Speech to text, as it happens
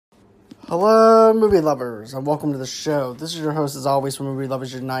Hello, movie lovers, and welcome to the show. This is your host, as always, from Movie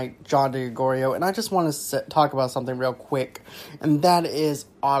Lovers Unite, John DeGregorio, and I just want to talk about something real quick, and that is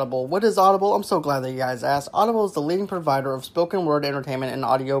Audible. What is Audible? I'm so glad that you guys asked. Audible is the leading provider of spoken word entertainment and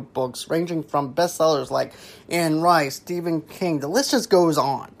audiobooks, ranging from bestsellers like Anne Rice, Stephen King. The list just goes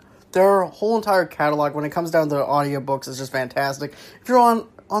on. Their whole entire catalog, when it comes down to audiobooks, is just fantastic. If you're on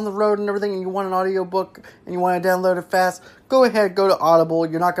the road and everything and you want an audiobook and you want to download it fast, go ahead, go to Audible.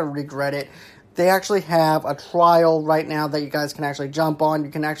 You're not going to regret it. They actually have a trial right now that you guys can actually jump on.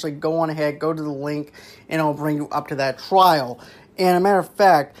 You can actually go on ahead, go to the link, and it'll bring you up to that trial. And a matter of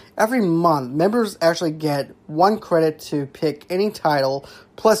fact, every month, members actually get 1 credit to pick any title,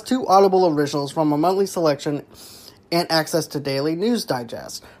 plus 2 Audible originals from a monthly selection and access to daily news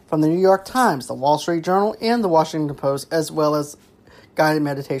digests from the New York Times, the Wall Street Journal, and the Washington Post, as well as guided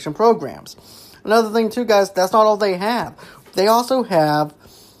meditation programs. Another thing too, guys, that's not all they have. They also have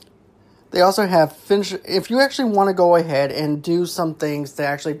if you actually want to go ahead and do some things to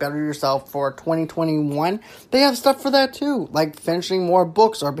actually better yourself for 2021, they have stuff for that too, like finishing more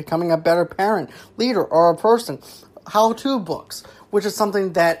books or becoming a better parent, leader, or a person. How-to books, which is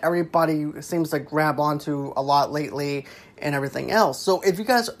something that everybody seems to grab onto a lot lately, and everything else. So if you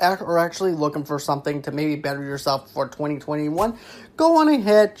guys are actually looking for something to maybe better yourself for 2021, go on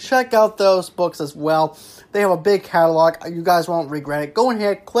ahead, check out those books as well. They have a big catalog. You guys won't regret it. Go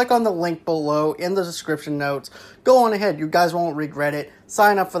ahead, click on the link below in the description notes. Go on ahead. You guys won't regret it.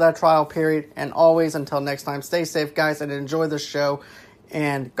 Sign up for that trial period. And always, until next time, stay safe, guys, and enjoy the show.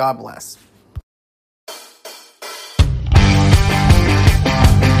 And God bless.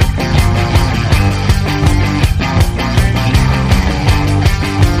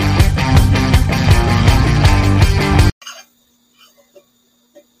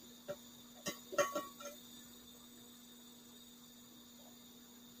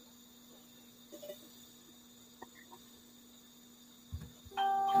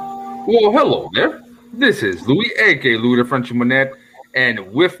 Well, hello there. This is Louis, aka Louis the French Monette,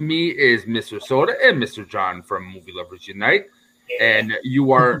 and with me is Mr. Soda and Mr. John from Movie Lovers Unite. And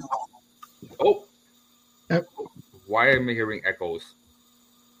you are. Oh, why am I hearing echoes?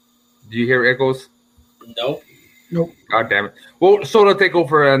 Do you hear echoes? Nope. God damn it. Well, Soda, take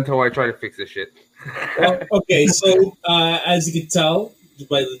over until I try to fix this shit. Okay, so as you can tell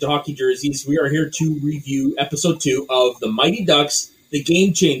by the hockey jerseys, we are here to review episode 2 of The Mighty Ducks, The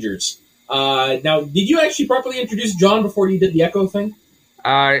Game Changers. Now, did you actually properly introduce John before you did the echo thing?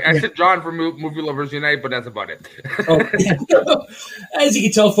 I said John from Movie Lovers Unite, but that's about it. As you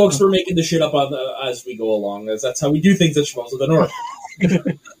can tell, folks, we're making the shit up as we go along. That's how we do things at Schmoes of the North.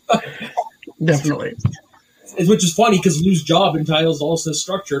 Definitely. Which is funny because Lou's job entitles all this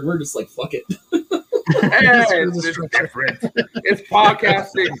structure, and we're just like, fuck it. It's different. It's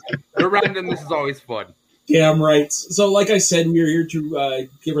podcasting. The randomness is always fun. Damn right. So, like I said, we are here to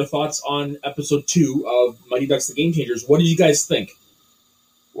give our thoughts on episode 2 of Mighty Ducks: The Game Changers. What did you guys think?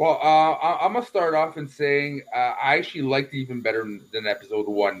 Well, I'm going to start off in saying I actually liked it even better than episode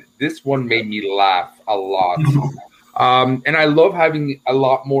 1. This one made me laugh a lot. And I love having a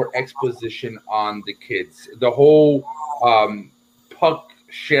lot more exposition on the kids. The whole puck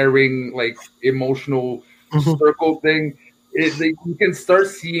sharing, like, emotional circle thing. You can start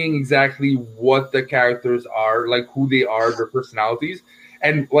seeing exactly what the characters are, like who they are, their personalities.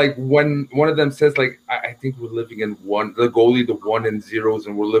 And like when one of them says, like, I think we're living in the goalie, the 1 and zeros,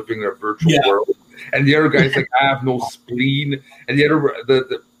 and we're living in a virtual world. And the other guy's like, I have no spleen. And the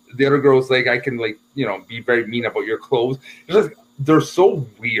other girl's like, I can, like, you know, be very mean about your clothes. It's just, they're so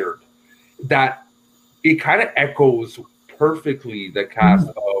weird that it kind of echoes perfectly the cast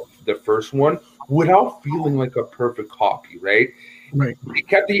of the first one without feeling like a perfect copy, right? Right. They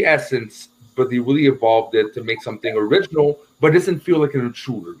kept the essence, but they really evolved it to make something original, but it doesn't feel like an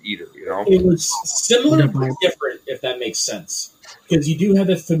intruder either, you know? It was similar but different, if that makes sense. Because you do have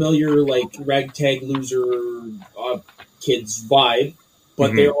a familiar, like, ragtag loser kids vibe,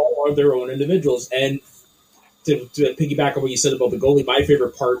 but they all are their own individuals. And to piggyback on what you said about the goalie, my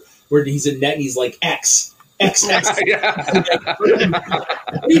favorite part, where he's in net and he's like, X. What are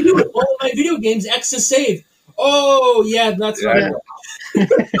you doing? All of my video games, X to save. Oh, yeah, that's right.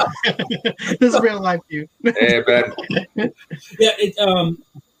 This is real life, you. Hey, Ben. Yeah,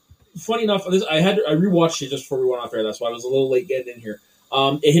 funny enough, I rewatched it just before we went off air. That's why I was a little late getting in here.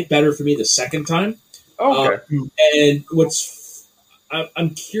 It hit better for me the second time. Okay. And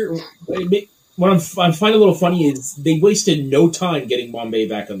I'm curious. What I'm finding a little funny is they wasted no time getting Bombay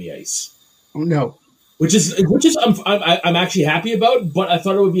back on the ice. No. Which is I'm actually happy about, but I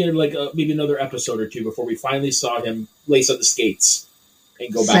thought it would be like maybe another episode or two before we finally saw him lace up the skates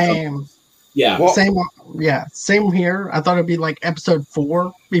and go back. Same. Yeah. Well, Same here. I thought it'd be like episode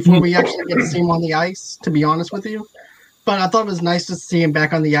 4 before we actually get to see him on the ice, to be honest with you. But I thought it was nice to see him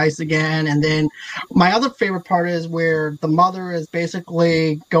back on the ice again. And then my other favorite part is where the mother is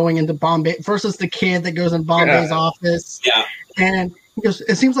basically going into Bombay. First, it's the kid that goes in Bombay's office. Yeah. And he goes,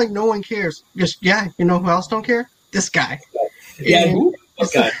 it seems like no one cares. He goes, yeah, you know who else don't care? This guy. Yeah, and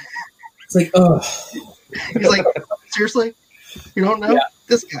this guy. It's like, ugh. He's like, seriously? You don't know? Yeah.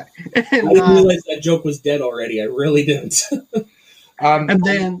 This guy. And, I didn't realize that joke was dead already. I really didn't. and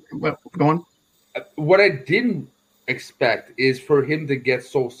then, well, go on. What I didn't expect is for him to get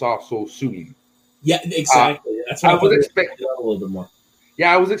so soft so soon. Yeah, exactly. That's what I was expecting a little bit more.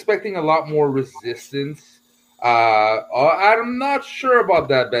 Yeah, I was expecting a lot more resistance. I'm not sure about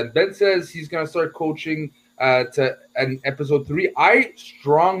that, Ben. Ben says he's going to start coaching to an episode 3. I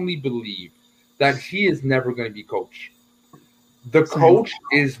strongly believe that he is never going to be coach. The coach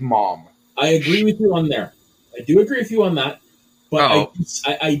is mom. I agree with you on there. I do agree with you on that. But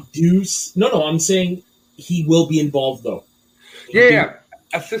I do. No, I'm saying he will be involved, though. Yeah.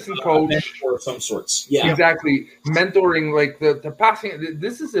 Assistant coach. Or of some sorts. Yeah. Exactly. Mentoring, like the passing.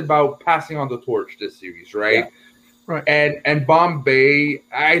 This is about passing on the torch, this series, right? Yeah. Right. And Bombay,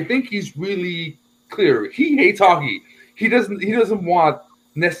 I think he's really clear. He hates hockey. He doesn't want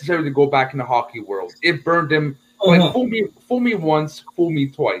necessarily to go back in the hockey world. It burned him. Like fool me once, fool me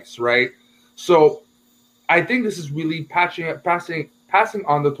twice, right? So I think this is really passing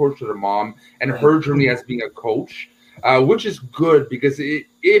on the torch to the mom and her journey as being a coach, which is good because if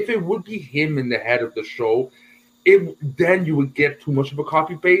it would be him in the head of the show, then you would get too much of a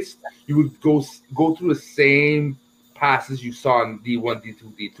copy paste. You would go through the same passes you saw in D1,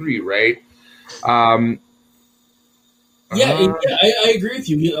 D2, D3, right? I agree with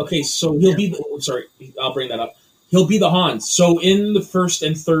you. Okay, so he'll be. Sorry, I'll bring that up. He'll be the Hans. So in the first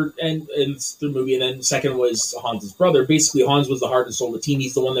and third and in the movie, and then the second was Hans' brother. Basically, Hans was the heart and soul of the team.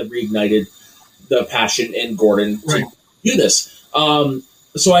 He's the one that reignited the passion in Gordon to do this.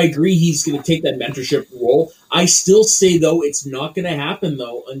 So I agree he's going to take that mentorship role. I still say, though, it's not going to happen,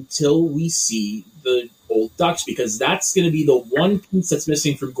 though, until we see the old Ducks, because that's going to be the one piece that's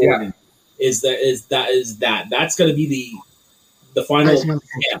missing from Gordon. Yeah. Is that. That's going to be the final.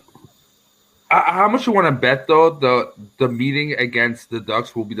 Yeah. How much you want to bet, though, the meeting against the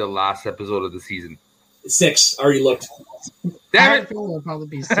Ducks will be the last episode of the season? 6. Already looked. Damn it! It'll probably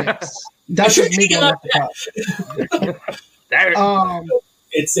be 6. That's just me going off the top. Damn it.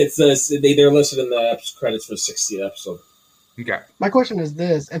 They're listed in the credits for the 60th episode. Okay. My question is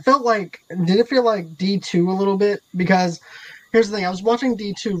this. Did it feel like D2 a little bit? Because here's the thing. I was watching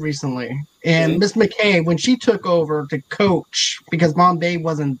D2 recently, and Miss McKay, when she took over to coach, because Bombay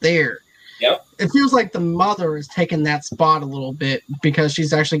wasn't there, yep. It feels like the mother is taking that spot a little bit because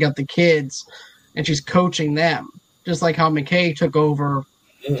she's actually got the kids and she's coaching them. Just like how McKay took over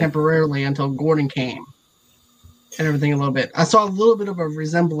temporarily until Gordon came and everything a little bit. I saw a little bit of a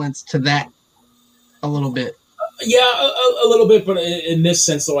resemblance to that a little bit. Yeah, a little bit, but in this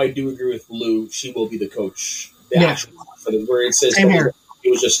sense, though, I do agree with Lou. She will be the coach. Where it says it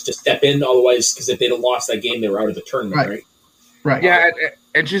was just to step in, otherwise, because if they'd have lost that game, they were out of the tournament, right? Right. Yeah,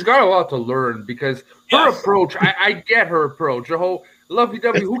 and she's got a lot to learn because her approach, I get her approach. The whole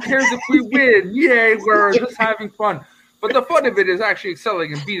lovey-dovey, who cares if we win? Yay, we're just having fun. But the fun of it is actually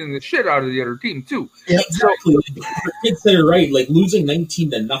excelling and beating the shit out of the other team, too. Yeah, exactly. The kids that are right, like losing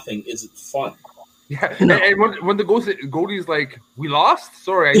 19-0 isn't fun. Yeah, no. And when the Goldie's like, we lost?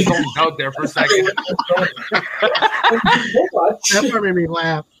 Sorry, I zoned out there for a second. That part made me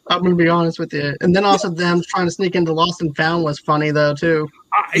laugh. I'm going to be honest with you. And then also them trying to sneak into Lost and Found was funny, though, too.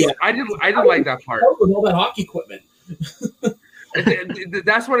 I didn't like that part. With all that hockey equipment.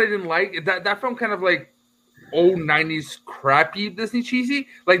 That's what I didn't like. That felt kind of like old 90s crappy Disney cheesy.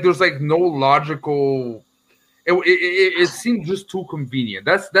 Like, there's, like, no logical... It seemed just too convenient.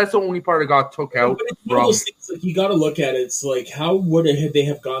 That's the only part that got took out. One of those things, like, you got to look at it. It's like, how would they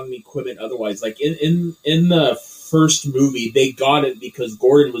have gotten the equipment otherwise? Like in the first movie, they got it because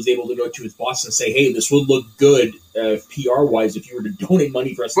Gordon was able to go to his boss and say, "Hey, this would look good PR wise if you were to donate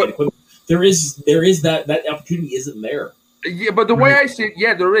money for us to get equipment." There is that opportunity isn't there. Yeah, but the way I see it,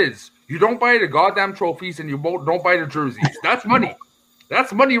 yeah, there is. You don't buy the goddamn trophies and you don't buy the jerseys. That's money.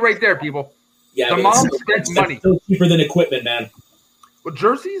 That's money right there, people. Yeah, the mom spent money. Still cheaper than equipment, man. With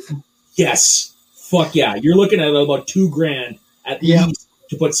jerseys? Yes. Fuck yeah. You're looking at about $2,000 at least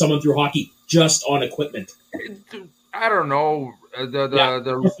to put someone through hockey just on equipment. I don't know.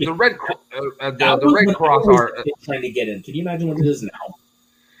 The Red Cross are trying to get in. Can you imagine what it is now?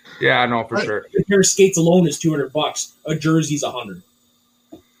 Yeah, I know for sure. A pair of skates alone is $200. A jersey's $100.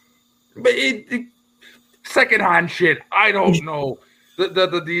 but secondhand shit. I don't know.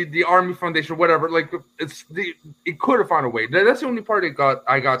 The Army Foundation, whatever. Like it could have found a way. That's the only part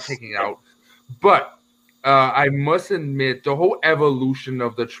I got taken out. But I must admit the whole evolution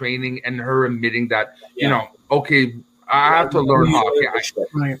of the training and her admitting that okay, I have to learn hockey.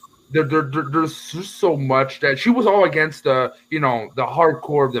 There's just so much that she was all against the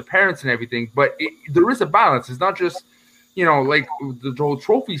hardcore of the parents and everything. But there is a balance. It's not just like the whole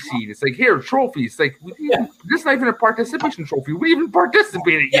trophy scene. It's like, here, trophies. Like, this is not even a participation trophy. We even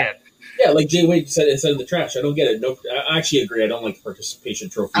participated yet. Yeah, like Jay Wade said in the trash. I don't get it. No, I actually agree. I don't like the participation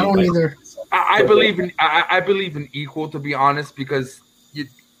trophy. I don't either. I believe in equal, to be honest, because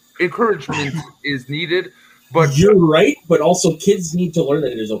encouragement is needed. But you're right. But also, kids need to learn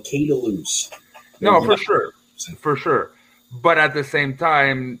that it is okay to lose. No, for sure. But at the same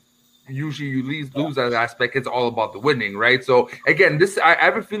time, usually you lose that aspect. It's all about the winning, right? So again, I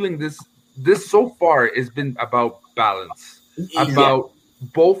have a feeling this so far has been about balance, about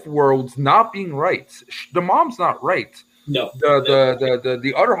both worlds not being right. The mom's not right. No,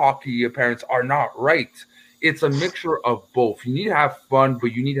 the other hockey parents are not right. It's a mixture of both. You need to have fun,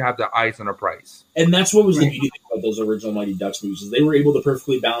 but you need to have the eyes on a prize. And that's what was the beauty about those original Mighty Ducks movies, is they were able to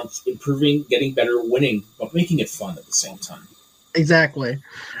perfectly balance improving, getting better, winning, but making it fun at the same time. Exactly.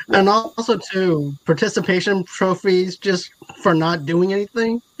 And also, too, participation trophies just for not doing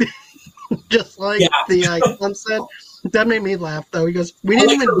anything. Just like the son said. That made me laugh, though. He goes, we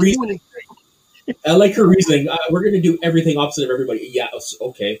didn't even do anything. I like her reasoning. We're going to do everything opposite of everybody. Yeah,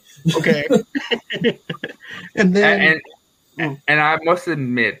 okay. Okay. And then... And I must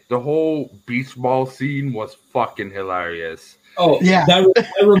admit, the whole beach ball scene was fucking hilarious. Oh, yeah. That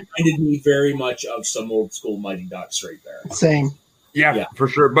reminded me very much of some old school Mighty Ducks right there. Same. Yeah, for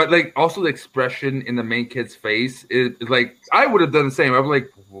sure. But like, also the expression in the main kid's face is like, I would have done the same. I'm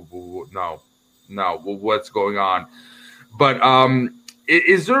like, no, what's going on? But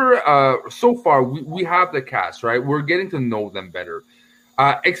is there so far we have the cast, right? We're getting to know them better.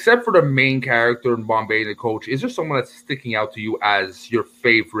 Except for the main character in Bombay, the coach, is there someone that's sticking out to you as your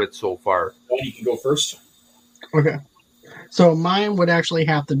favorite so far? You can go first. Okay. So mine would actually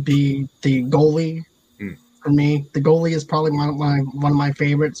have to be the goalie. For me, the goalie is probably one of my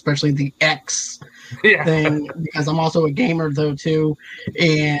favorites, especially the X thing, because I'm also a gamer though too,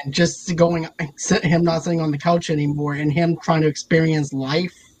 and just him not sitting on the couch anymore, and him trying to experience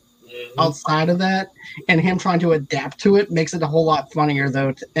life outside of that, and him trying to adapt to it makes it a whole lot funnier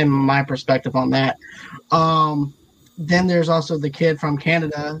though, in my perspective on that. Then there's also the kid from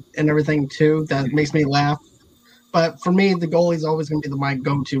Canada and everything too that makes me laugh. But for me, the goalie is always going to be my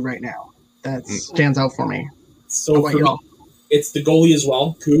go-to right now. That stands out for me. So for me, it's the goalie as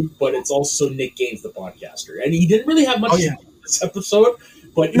well, Coop, but it's also Nick Gaines, the podcaster. And he didn't really have much to do in this episode.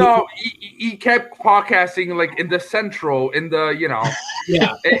 But he kept podcasting like in the central, in the,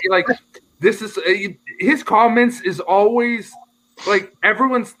 like this is his comments is always like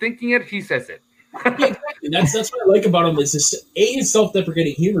everyone's thinking it, he says it. Exactly. That's what I like about him is his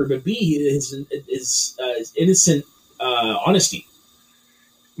self-deprecating humor, but B is innocent honesty.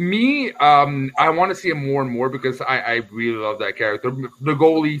 Me, I want to see him more and more because I really love that character. The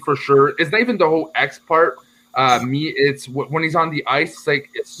goalie for sure. It's not even the whole X part. It's when he's on the ice. It's like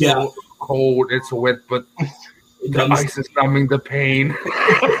it's so cold, it's so wet, but the ice is numbing the pain.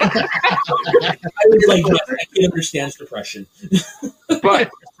 I was like, I can understand depression.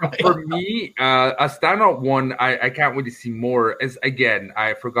 But for me, a standout one I can't wait to see more is, again,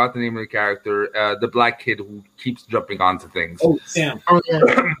 I forgot the name of the character, the black kid who keeps jumping onto things. Oh, Sam.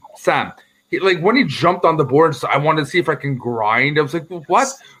 Sam. When he jumped on the board, so I wanted to see if I can grind. I was like, what?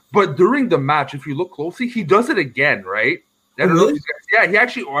 But during the match, if you look closely, he does it again, right? Oh, really? Yeah, he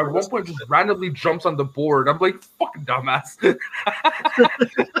actually at one point just randomly jumps on the board. I'm like, fucking dumbass.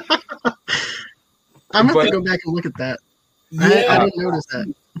 I'm going to go back and look at that. Yeah. I didn't notice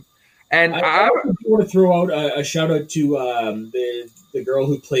that. And I want to throw out a shout out to the girl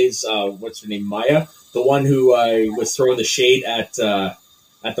who plays what's her name, Maya, the one who was throwing the shade at the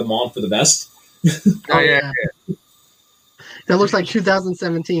mom for the best. Yeah. That looks like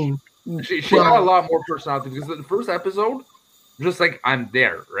 2017. She got a lot more personality because the first episode, just like I'm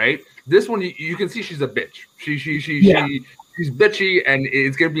there, right? This one you can see she's a bitch. She's bitchy, and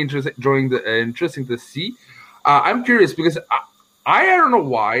it's gonna be interesting to see. I'm curious because I don't know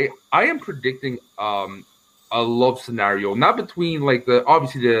why I am predicting a love scenario, not between like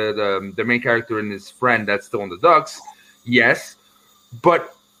obviously the main character and his friend that's still in the Ducks, yes,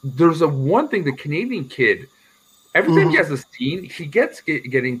 but there's one thing, the Canadian kid. Every time he has a scene, he gets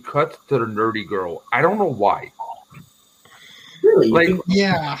getting cut to the nerdy girl. I don't know why. Really? Like,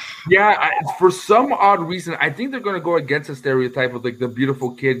 Yeah. For some odd reason, I think they're going to go against the stereotype of like the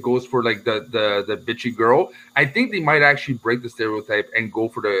beautiful kid goes for like the bitchy girl. I think they might actually break the stereotype and go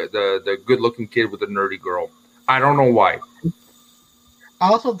for the good looking kid with the nerdy girl. I don't know why. I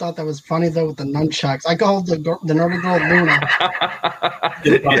also thought that was funny though with the nunchucks. I called the nerdy girl Luna.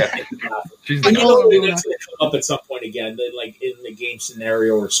 She's and you know that's going to come up at some point again, like in the game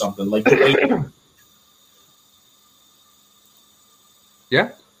scenario or something. Like the way.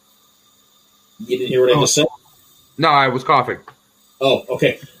 Yeah. You didn't hear what I just said? No, I was coughing. Oh,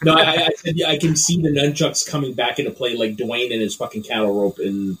 okay. No, I said I can see the nunchucks coming back into play, like Dwayne and his fucking cattle rope.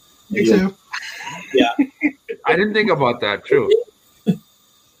 And Me too. Yeah. I didn't think about that. True.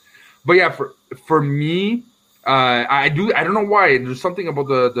 But yeah, for me, I don't know why. There's something about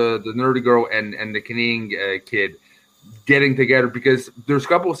the nerdy girl and the Canadian kid getting together, because there's a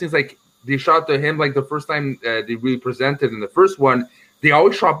couple of scenes like they shot to him like the first time they really presented in the first one. They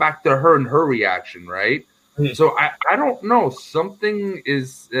always shot back to her and her reaction, right? Mm-hmm. So I don't know. Something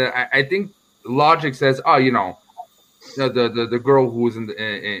is. I think logic says, the girl who's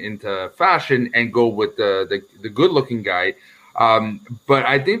into fashion and go with the good looking guy. But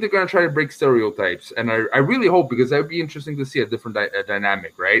I think they're going to try to break stereotypes, and I really hope, because that would be interesting to see a different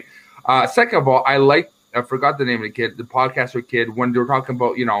dynamic, right? Second of all, I forgot the name of the kid, the podcaster kid, when they were talking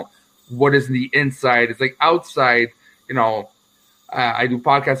about, what is the inside. It's like outside, I do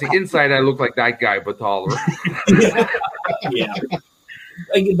podcasting. Inside, I look like that guy, but taller. Yeah.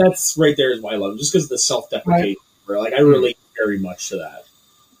 Like, that's right there is why I love it, just because of the self-deprecation. Right. Like, I relate very much to that.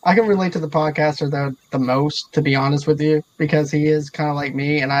 I can relate to the podcaster the most, to be honest with you, because he is kind of like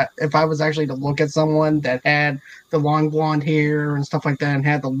me. And if I was actually to look at someone that had the long blonde hair and stuff like that and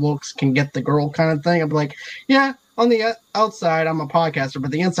had the looks, can get the girl kind of thing, I'd be like, yeah, on the outside, I'm a podcaster,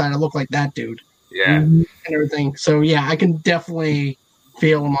 but the inside, I look like that dude. Yeah. And everything. So, yeah, I can definitely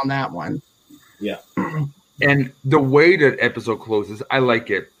feel him on that one. Yeah. And the way that episode closes, I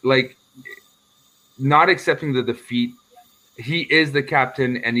like it. Like, not accepting the defeat. He is the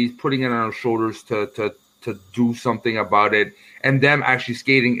captain, and he's putting it on our shoulders to do something about it. And them actually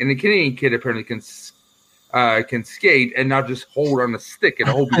skating. And the Canadian kid apparently can skate and not just hold on a stick and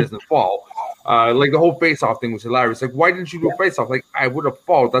hope he doesn't fall. Like the whole face-off thing was hilarious. Like, why didn't you do a face-off? Like, I would have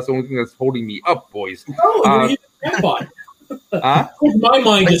fallen. That's the only thing that's holding me up, boys. Oh, my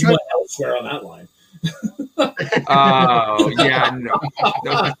mind just went elsewhere on that line. Oh, yeah, no.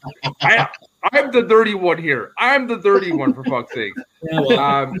 I'm the dirty one here. I'm the dirty one, for fuck's sake. Yeah,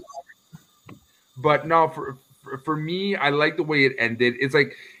 well. But no, for me, I like the way it ended. It's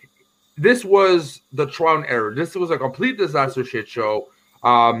like, this was the trial and error. This was a complete disaster shit show.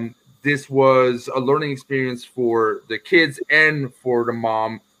 This was a learning experience for the kids and for the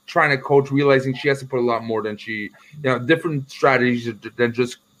mom, trying to coach, realizing she has to put a lot more than different strategies than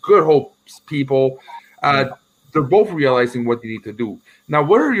just good hopes, people. They're both realizing what they need to do. Now,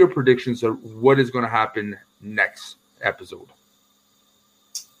 what are your predictions of what is going to happen next episode?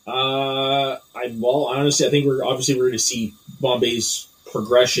 Honestly, I think we're going to see Bombay's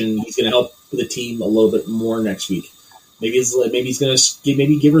progression. He's going to help the team a little bit more next week. Maybe he's going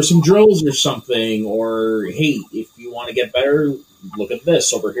to give her some drills or something. Or, hey, if you want to get better, look at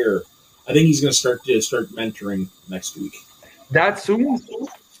this over here. I think he's going to start mentoring next week. That soon?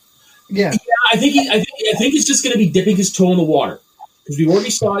 Yeah. I think it's just going to be dipping his toe in the water, because we already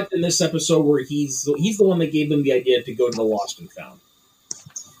saw it in this episode where he's the one that gave them the idea to go to the Lost and Found.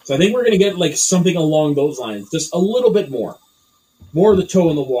 So I think we're going to get like something along those lines, just a little bit more of the toe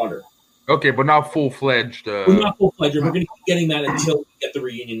in the water. Okay, but not full-fledged. We're not full-fledged. We're going to keep getting that until we get the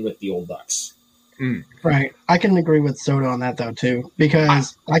reunion with the old Ducks. Mm. Right. I can agree with Soda on that, though, too,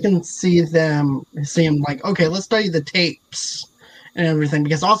 because I can see him like, okay, let's study the tapes and everything,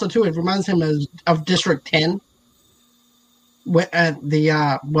 because also, too, it reminds him of District 10. At the, you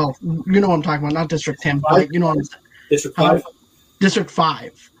know what I'm talking about, not District 10, but you know what I'm saying. District 5? District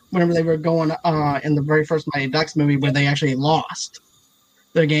 5. Whenever they were going in the very first Mighty Ducks movie, where they actually lost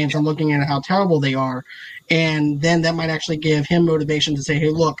their games and looking at how terrible they are. And then that might actually give him motivation to say, hey,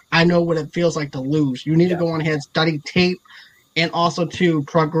 look, I know what it feels like to lose. You need to go on ahead, study tape, and also to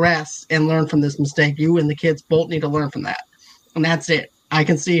progress and learn from this mistake. You and the kids both need to learn from that. And that's it. I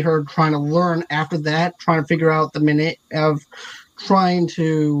can see her trying to learn after that, trying to figure out the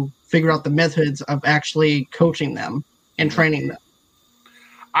methods of actually coaching them and training them.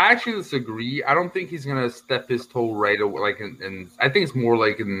 I actually disagree. I don't think he's gonna step his toe right away. Like, I think it's more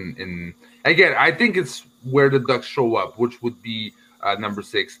like in again. I think it's where the Ducks show up, which would be number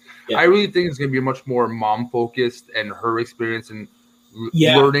 6. Yeah. I really think it's gonna be much more mom focused and her experience and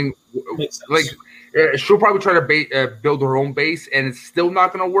learning. Makes sense. Like she'll probably try to build her own base, and it's still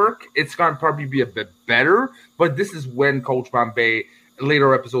not going to work. It's going to probably be a bit better, but this is when Coach Bombay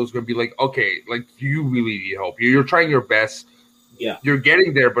later episodes going to be like, okay, like you really need help. You're trying your best. Yeah, you're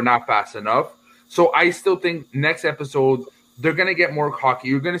getting there, but not fast enough. So I still think next episode they're going to get more cocky.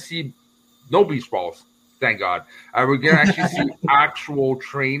 You're going to see no beach balls. Thank God. We're going to actually see actual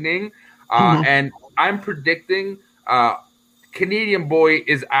training. And I'm predicting Canadian Boy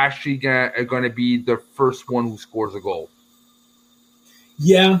is actually going to be the first one who scores a goal.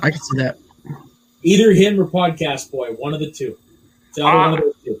 Yeah. I can see that. Either him or Podcast Boy. One of the two. It's either one of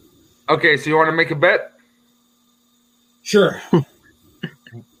those two. Okay, so you want to make a bet? Sure.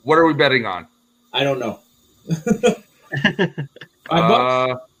 What are we betting on? I don't know.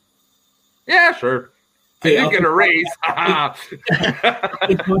 $5? Yeah, sure. Okay, I did get a raise.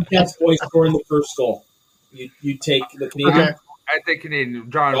 The Podcast Boy scoring the first goal. You take the Canadian. Okay. I think Canadian.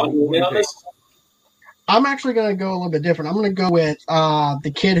 John, John, what do you on think? this? I'm actually going to go a little bit different. I'm going to go with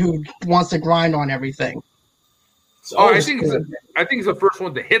the kid who wants to grind on everything. So, I think it's the first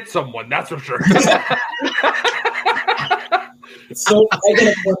one to hit someone. That's for sure. So I got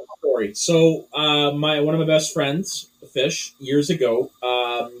a funny story. So one of my best friends, Fish, years ago,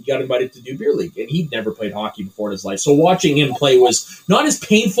 got invited to do beer league, and he'd never played hockey before in his life. So watching him play was not as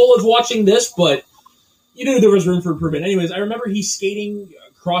painful as watching this, but you knew there was room for improvement. Anyways, I remember he's skating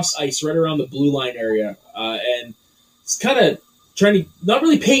across ice right around the blue line area, and it's kind of trying to not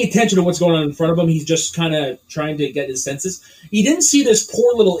really paying attention to what's going on in front of him. He's just kind of trying to get his senses. He didn't see this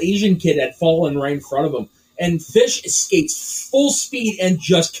poor little Asian kid had fallen right in front of him. And Fish skates full speed and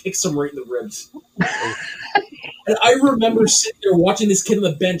just kicks him right in the ribs. And I remember sitting there watching this kid on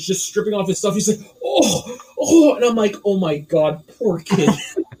the bench just stripping off his stuff. He's like, oh, and I'm like, oh my God, poor kid.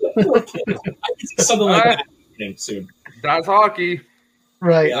 Poor kid. I can see something like that happening soon. That's hockey.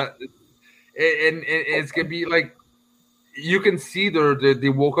 Right. Yeah. And it's going to be like, you can see they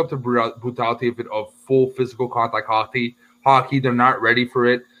woke up to brutality of full physical contact hockey. They're not ready for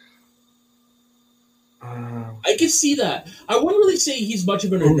it. I can see that. I wouldn't really say he's much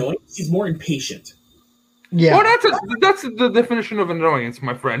of an annoyance. He's more impatient. Yeah. Well, that's the definition of annoyance,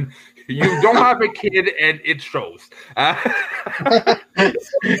 my friend. You don't have a kid, and it shows.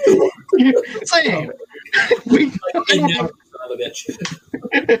 Same.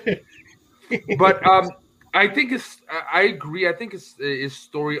 But I think I agree. I think his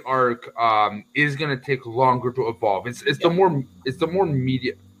story arc is going to take longer to evolve. It's the more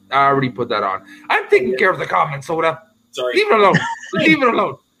media. I already put that on. I'm taking care of the comments, Soda. Sorry. Leave it alone. Leave it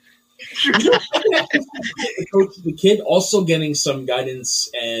alone. Coach, the kid also getting some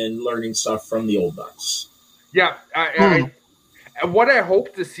guidance and learning stuff from the old Ducks. Yeah. What I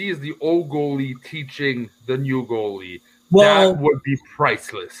hope to see is the old goalie teaching the new goalie. Well, that would be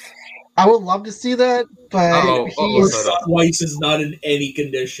priceless. I would love to see that, but Weiss is not in any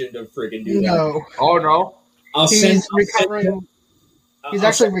condition to friggin' do that. No. Oh, no? He's recovering. He's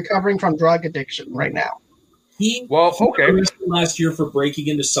actually recovering from drug addiction right now. He last year for breaking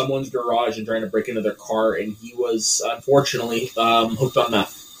into someone's garage and trying to break into their car, and he was unfortunately hooked on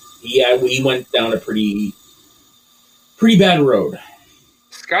meth. He went down a pretty bad road.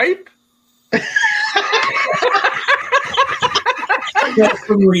 Skype?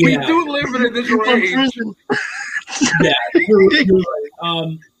 We do live in a digital age. Yeah, you're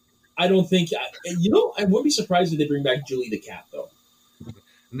right. I don't think I wouldn't be surprised if they bring back Julie the cat though.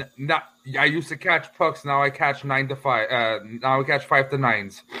 I used to catch pucks. Now I catch 9 to 5. Now I catch 5 to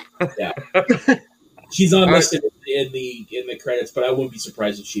 9s. Yeah, she's not listed in the credits, but I wouldn't be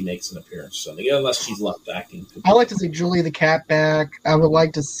surprised if she makes an appearance. Unless she's left back in. I like to see Julie the cat back. I would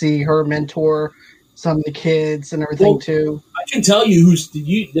like to see her mentor some of the kids and everything too. I can tell you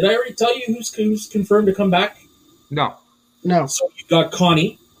did I already tell you who's confirmed to come back? No. So you got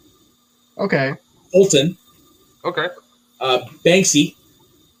Connie. Okay. Fulton. Okay. Banksy.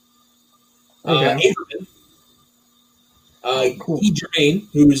 Okay. Averman. Cool. E. Germain,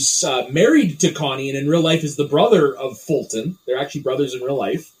 who's married to Connie and in real life is the brother of Fulton. They're actually brothers in real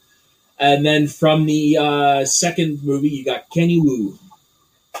life. And then from the second movie, you got Kenny Wu.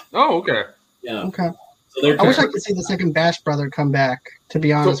 Oh, okay. Yeah. Okay. So I wish I could see the second Bash brother come back, to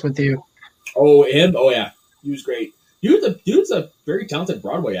be honest with you. Oh, him? Oh, yeah. He was great. Dude's a very talented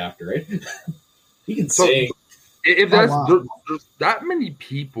Broadway actor, right? He can sing. If there's that many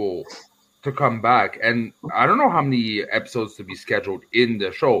people to come back, and I don't know how many episodes to be scheduled in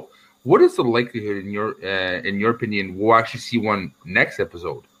the show, what is the likelihood, in your opinion, we'll actually see one next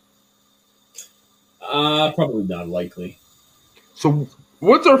episode? Probably not likely. So,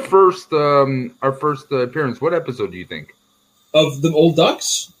 what's our first appearance? What episode do you think? Of the old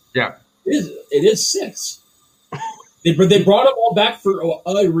Ducks? Yeah. It is 6. They brought them all back for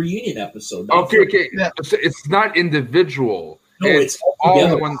a reunion episode. Okay. Yeah. It's not individual. No, it's all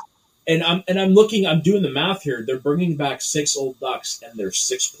together. One. And I'm looking. I'm doing the math here. They're bringing back 6 old Ducks, and there's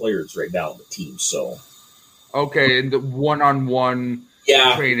 6 players right now on the team. So. Okay, and the one-on-one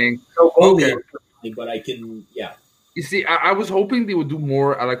training. Okay. But I can, You see, I was hoping they would do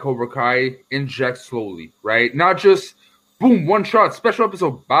more like Cobra Kai, inject slowly, right? Not just boom, one shot, special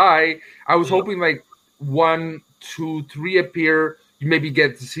episode, bye. I was hoping like 1, 2, 3 appear. You maybe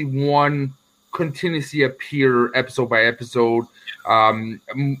get to see one continuously appear episode by episode.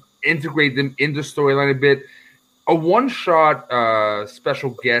 Integrate them in the storyline a bit. A one-shot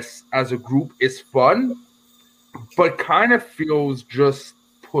special guest as a group is fun, but kind of feels just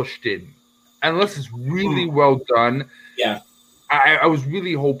pushed in. Unless it's really well done. Yeah. I was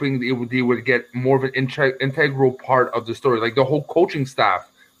really hoping they would get more of an integral part of the story. Like the whole coaching staff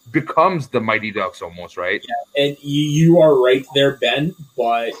becomes the Mighty Ducks almost, right? Yeah, and you are right there, Ben,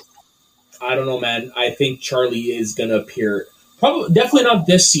 but I don't know, man. I think Charlie is going to appear. Definitely not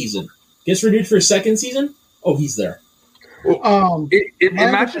this season. Gets renewed for a second season? Oh, he's there.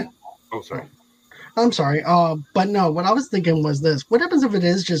 Imagine. Oh, sorry. I'm sorry. But no, what I was thinking was this. What happens if it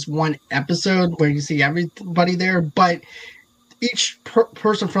is just one episode where you see everybody there, but each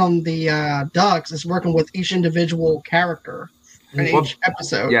person from the Ducks is working with each individual character in each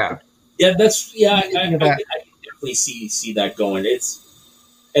episode? Yeah. Yeah, I can definitely see that going.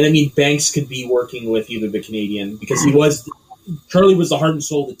 And I mean, Banks could be working with either the Canadian, because Charlie was the heart and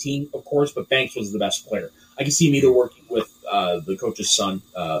soul of the team, of course, but Banks was the best player. I can see him either working with the coach's son,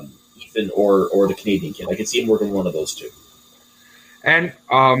 Ethan, or the Canadian kid. I could see him working with one of those two. And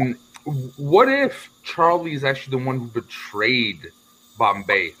what if Charlie is actually the one who betrayed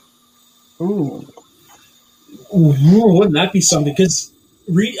Bombay? Ooh, wouldn't that be something? Because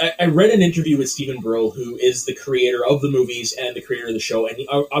I read an interview with Stephen Brill, who is the creator of the movies and the creator of the show, and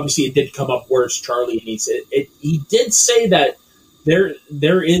obviously it did come up where's Charlie, and he said he did say that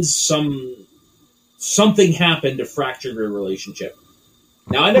there is something happened to fracture their relationship.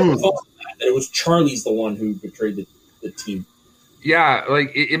 Now, I never thought that it was Charlie's the one who betrayed the team. Yeah,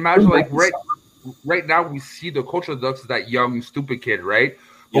 like imagine like right now we see the coach of the Ducks is that young stupid kid, right?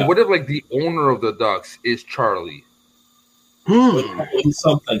 But what if like the owner of the Ducks is Charlie?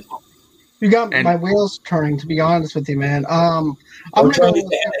 Something. You got my wheels turning, to be honest with you, man. I'm gonna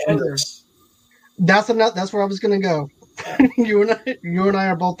go that's where I was gonna go. you and I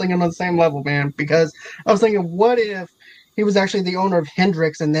are both thinking on the same level, man, because I was thinking, what if he was actually the owner of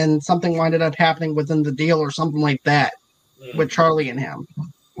Hendrix and then something winded up happening within the deal or something like that with Charlie and him?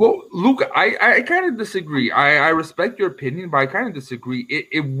 Well, Luke, I kind of disagree. I respect your opinion, but I kind of disagree.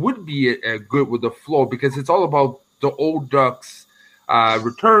 It would be good with the flow, because it's all about the old Ducks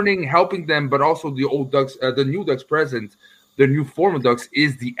returning, helping them, but also the old Ducks, the new Ducks present, the new form of Ducks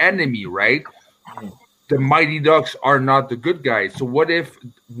is the enemy, right? The Mighty Ducks are not the good guys. So what if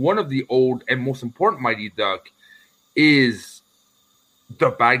one of the old and most important Mighty Duck is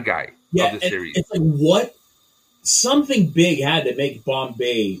the bad guy of the series? It's like, what? Something big had to make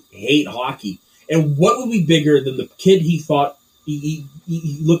Bombay hate hockey. And what would be bigger than the kid he thought he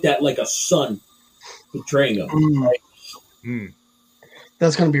looked at like a son betraying him? Right?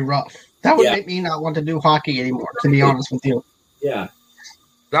 That's going to be rough. That would make me not want to do hockey anymore, to be honest with you. Yeah.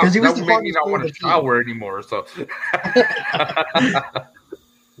 That would make me not want to shower anymore. So,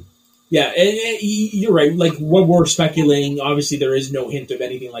 yeah, and you're right. Like, what we're speculating, obviously there is no hint of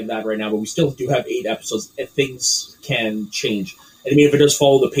anything like that right now, but we still do have 8 episodes, and things can change. And I mean, if it does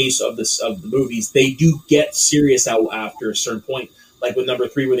follow the pace of the movies, they do get serious out after a certain point. Like with number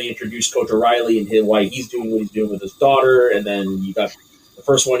 3, where they introduced Coach O'Reilly and why he's doing what he's doing with his daughter, and then you got the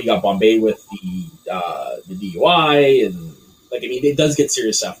first one, you got Bombay with the DUI, and like, I mean, it does get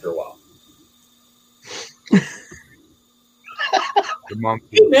serious after a while.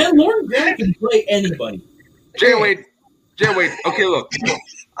 Hey man, Lauren Graham can play anybody. Jay Wade. Okay, look,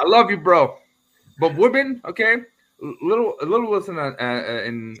 I love you, bro, but women, okay, a little listen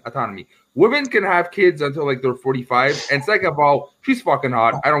in autonomy. Women can have kids until like they're 45, and second of all, she's fucking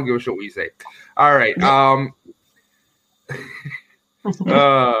hot. I don't give a shit what you say. All right,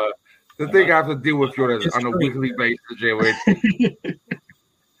 the thing I have to deal with you on a weekly basis, Jay Wade.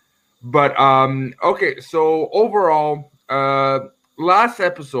 But okay, so overall, last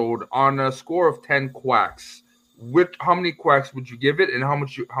episode on a score of 10 quacks, how many quacks would you give it, and how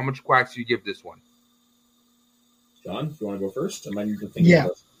much quacks do you give this one? John, do you want to go first? I might need to think. Yeah.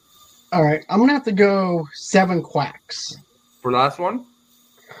 All right, I'm gonna have to go 7 quacks for last one.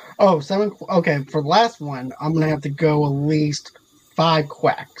 Oh, 7. Okay, for the last one, I'm gonna have to go at least 5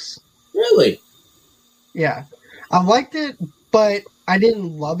 quacks. Really? Yeah, I liked it, but I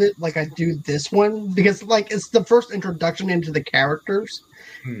didn't love it like I do this one because like it's the first introduction into the characters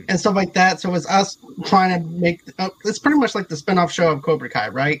and stuff like that. So it's us trying to make. It's pretty much like the spinoff show of Cobra Kai,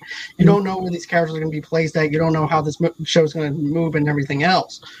 right? You don't know where these characters are going to be placed at. You don't know how this show is going to move and everything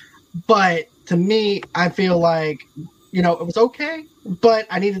else. But to me, I feel like it was okay, but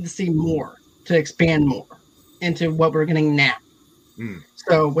I needed to see more to expand more into what we're getting now.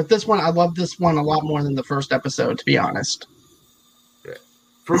 So with this one, I love this one a lot more than the first episode, to be honest.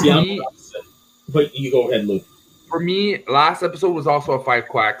 For me, but you go ahead, Luke. For me, last episode was also a 5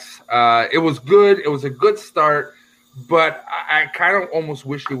 quacks. It was good. It was a good start, but I kind of almost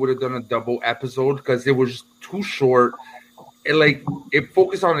wish they would have done a double episode because it was just too short. It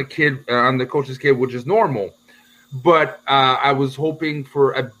focused on the coach's kid, which is normal. But I was hoping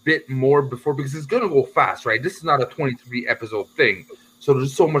for a bit more before because it's going to go fast, right? This is not a 23 episode thing. So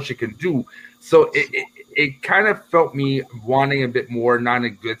there's so much it can do. So it kind of felt me wanting a bit more, not in a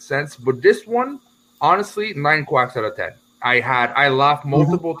good sense. But this one, honestly, 9 quacks out of 10. I laughed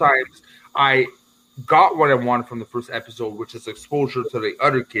multiple times. I got what I wanted from the first episode, which is exposure to the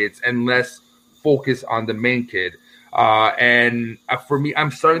other kids and less focus on the main kid. And for me,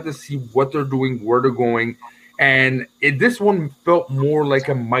 I'm starting to see what they're doing, where they're going. And this one felt more like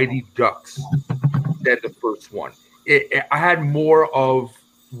a Mighty Ducks than the first one. I had more of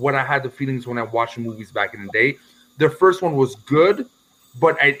what I had the feelings when I watched movies back in the day. The first one was good,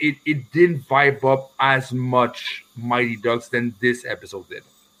 but it didn't vibe up as much Mighty Ducks than this episode did.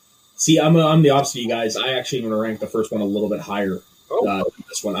 See, I'm the opposite of you guys. I actually want to rank the first one a little bit higher than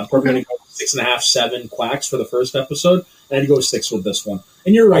this one. I'm probably going to go 6.5, 7 quacks for the first episode, and I'd go 6 with this one.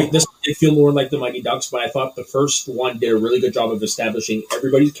 And you're right, this did feel more like the Mighty Ducks, but I thought the first one did a really good job of establishing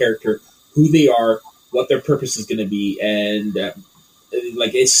everybody's character, who they are, what their purpose is going to be, and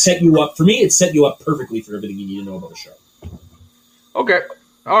it set you up. For me, it set you up perfectly for everything you need to know about the show. Okay.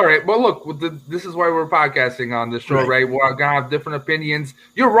 All right. Well, look, this is why we're podcasting on this show, right? We're going to have different opinions.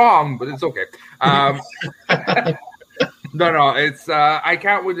 You're wrong, but it's okay. No, it's I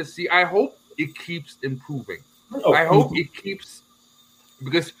can't wait to see. I hope it keeps improving. I hope it keeps,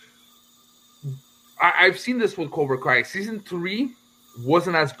 because I've seen this with Cobra Kai. Season 3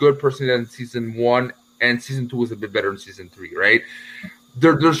 wasn't as good personally than season 1, and season 2 was a bit better than season 3, right?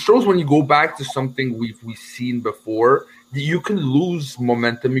 There's shows when you go back to something we've seen before, you can lose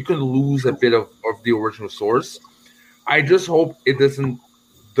momentum, you can lose a bit of the original source. I just hope it doesn't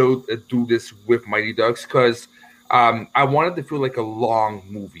do this with Mighty Ducks, because I wanted to feel like a long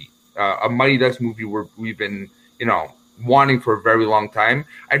movie, a Mighty Ducks movie where we've been, wanting for a very long time.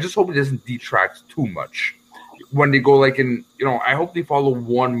 I just hope it doesn't detract too much when they go I hope they follow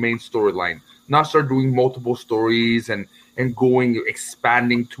one main storyline, not start doing multiple stories and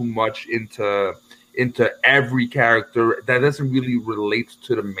expanding too much into every character that doesn't really relate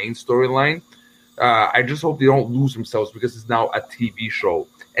to the main storyline. I just hope they don't lose themselves because it's now a TV show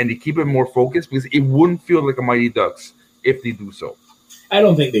and they keep it more focused, because it wouldn't feel like a Mighty Ducks if they do so. I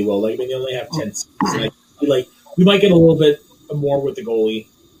don't think they will. They only have 10 seasons. We might get a little bit more with the goalie.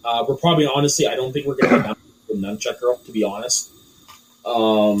 We're probably, honestly, I don't think we're going to have a nunchucker, to be honest.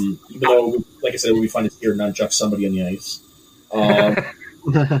 Even though, like I said, it would be fun to hear nunchuck somebody on the ice.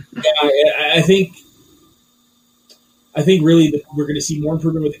 I think really we're going to see more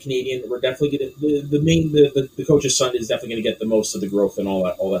improvement with the Canadian. We're definitely going to the coach's son is definitely going to get the most of the growth and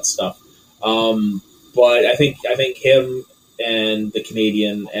all that stuff. But I think him and the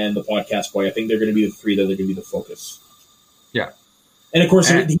Canadian and the podcast boy, I think they're going to be the 3 that are going to be the focus. Yeah, and of course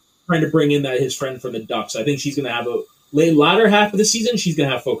he's trying to bring in his friend from the Ducks. I think she's going to have a latter half of the season. She's going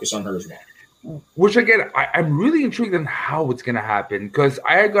to have focus on her as well. Which again, I'm really intrigued on how it's going to happen, because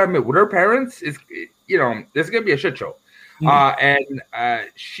I got to admit, with her parents, there's going to be a shit show. And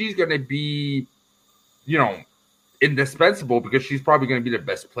she's going to be, indispensable, because she's probably going to be the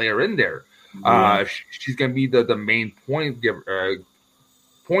best player in there. She's going to be the main point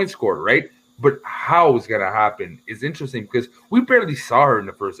scorer, right? But how it's going to happen is interesting, because we barely saw her in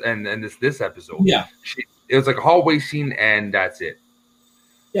the first and this episode. Yeah, it was like a hallway scene, and that's it.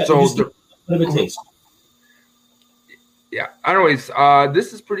 Yeah, so a bit of a taste. Yeah. Anyways,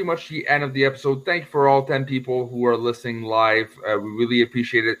 this is pretty much the end of the episode. Thank you for all 10 people who are listening live. We really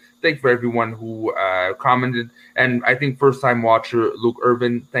appreciate it. Thank you for everyone who commented. And I think first-time watcher Luke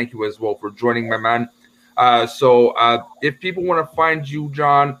Irvin, thank you as well for joining, my man. So if people want to find you,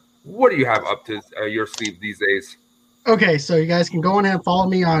 John, what do you have up to your sleeve these days? Okay, so you guys can go on ahead and follow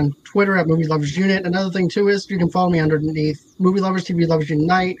me on Twitter at Movie Lovers Unit. Another thing too is you can follow me underneath Movie Lovers TV Lovers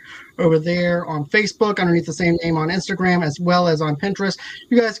Unite over there on Facebook, underneath the same name on Instagram, as well as on Pinterest.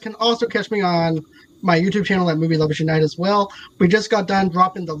 You guys can also catch me on my YouTube channel at Movie Lovers Unite as well. We just got done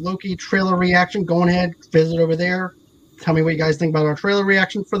dropping the Loki trailer reaction. Go on ahead, visit over there. Tell me what you guys think about our trailer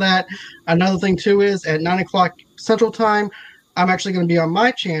reaction for that. Another thing too is at 9 o'clock Central Time, I'm actually going to be on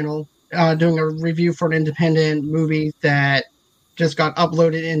my channel doing a review for an independent movie that just got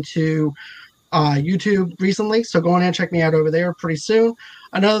uploaded into YouTube recently. So go on and check me out over there pretty soon.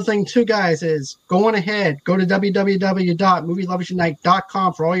 Another thing too, guys, is go on ahead, go to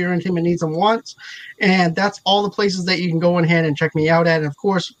www.movieloversunite.com for all your entertainment needs and wants. And that's all the places that you can go on ahead and check me out at. And of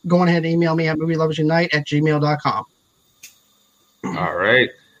course, go on ahead and email me at movieloversunite@gmail.com. All right.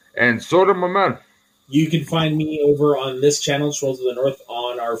 And Soda, my man. You can find me over on this channel, Scrolls of the North,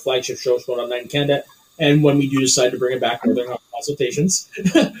 on our flagship show, Scroll Night in Canada, and when we do decide to bring it back, Northern Consultations.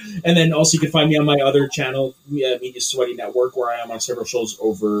 And then also you can find me on my other channel, Media Sweaty Network, where I am on several shows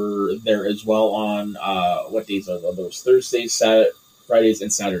over there as well on, what days are those? Thursdays, Fridays,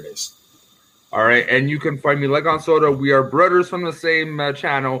 and Saturdays. All right, and you can find me like on Soda. We are brothers from the same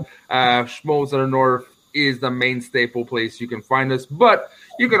channel. Schmoes of the North is the main staple place you can find us, but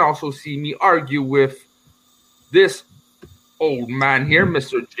you can also see me argue with this old man here,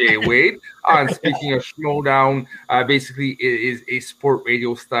 Mr. Jay Wade, on Speaking of Schmoedown. Basically, it is a sport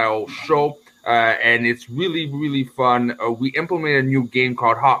radio style show, and it's really, really fun. We implemented a new game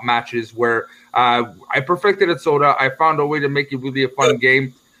called Hot Matches, where I perfected it, Soda. I found a way to make it really a fun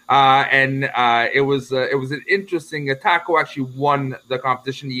game. And it was an interesting. Taco actually won the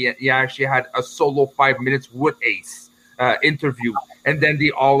competition. He actually had a solo 5 minutes with Ace interview, and then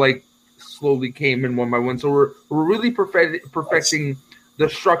they all like slowly came in one by one. So we're really perfecting the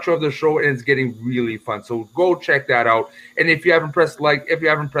structure of the show, and it's getting really fun. So go check that out. And if you haven't pressed like, if you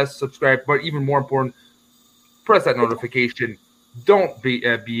haven't pressed subscribe, but even more important, press that notification. Don't be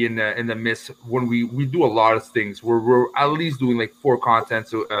in the miss when we do a lot of things. We're at least doing like 4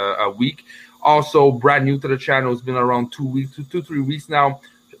 contents a week. Also, brand new to the channel, has been around 3 weeks now.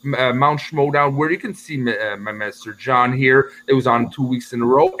 Mount Schmoedown, where you can see my Mr. John here. It was on 2 weeks in a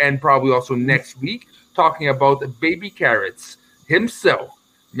row, and probably also next week talking about the baby carrots himself,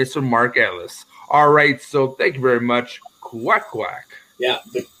 Mr. Mark Ellis. All right, so thank you very much. Quack quack. Yeah,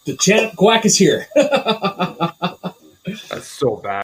 the champ Quack is here. That's so bad.